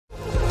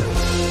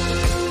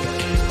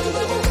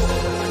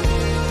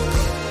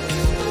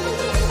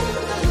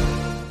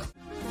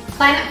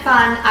Planet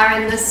Fun are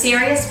in the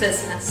serious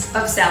business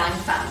of selling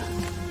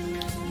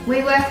fun.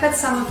 We work with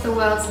some of the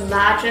world's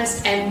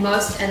largest and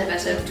most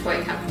innovative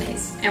toy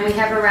companies, and we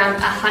have around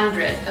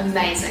 100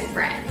 amazing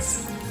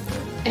brands.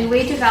 And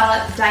we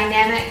develop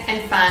dynamic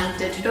and fun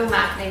digital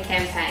marketing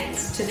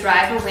campaigns to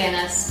drive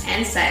awareness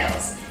and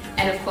sales,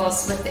 and of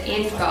course with the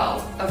end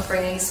goal of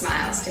bringing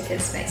smiles to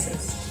kids'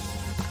 faces.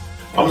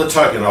 I'm the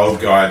token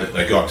old guy that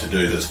they got to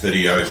do this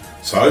video,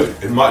 so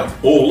it might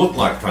all look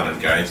like fun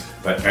and games,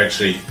 but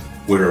actually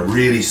we're a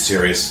really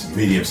serious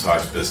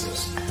medium-sized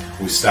business.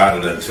 We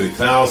started in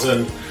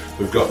 2000,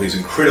 we've got these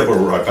incredible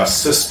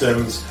robust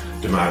systems,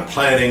 demand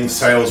planning,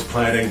 sales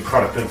planning,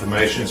 product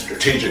information,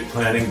 strategic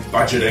planning,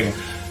 budgeting.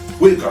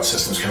 We've got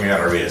systems coming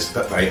out our ears,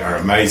 but they are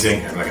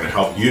amazing and they're going to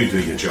help you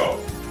do your job.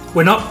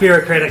 We're not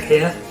bureaucratic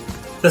here.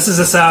 This is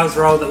a sales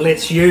role that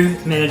lets you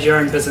manage your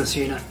own business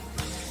unit.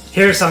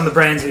 Here are some of the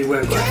brands we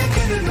work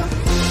with.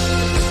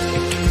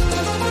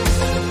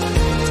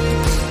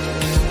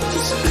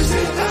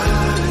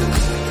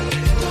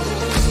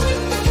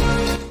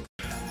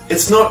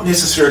 It's not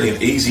necessarily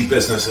an easy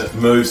business. It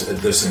moves at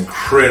this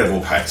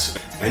incredible pace,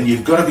 and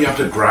you've got to be able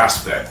to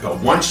grasp that. But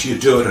once you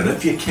do it, and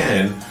if you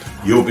can,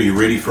 you'll be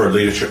ready for a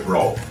leadership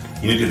role.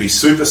 You need to be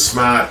super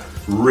smart,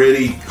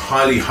 really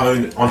highly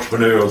honed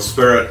entrepreneurial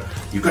spirit.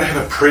 You've got to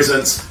have a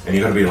presence, and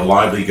you've got to be a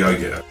lively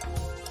go-getter.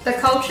 The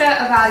culture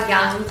of our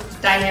young,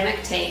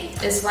 dynamic team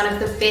is one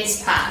of the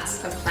best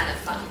parts of Planet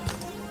Fun.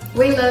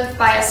 We live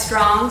by a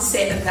strong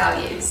set of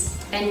values,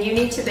 and you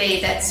need to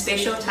be that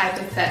special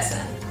type of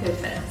person who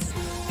fits.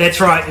 That's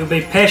right, you'll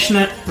be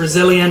passionate,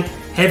 resilient,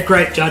 have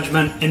great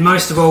judgment, and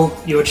most of all,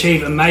 you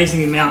achieve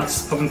amazing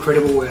amounts of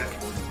incredible work.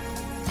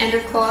 And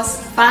of course,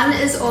 fun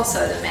is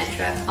also the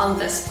mantra on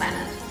this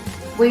planet.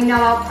 We know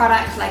our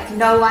product like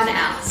no one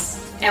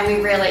else, and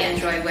we really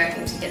enjoy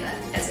working together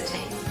as a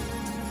team.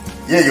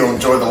 Yeah, you'll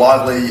enjoy the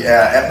lively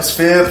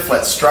atmosphere, the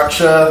flat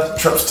structure,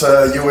 trips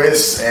to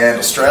US and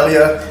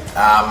Australia,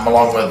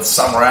 along with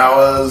summer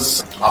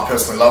hours. I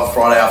personally love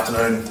Friday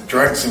afternoon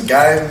drinks and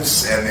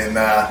games, and then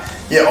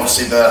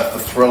obviously the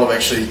thrill of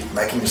actually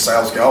making your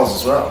sales goals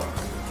as well.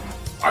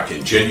 I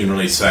can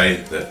genuinely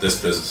say that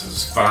this business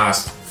is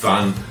fast,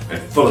 fun,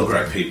 and full of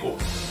great people.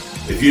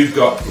 If you've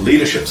got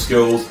leadership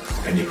skills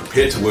and you're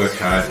prepared to work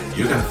hard,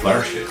 you're going to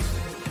flourish here.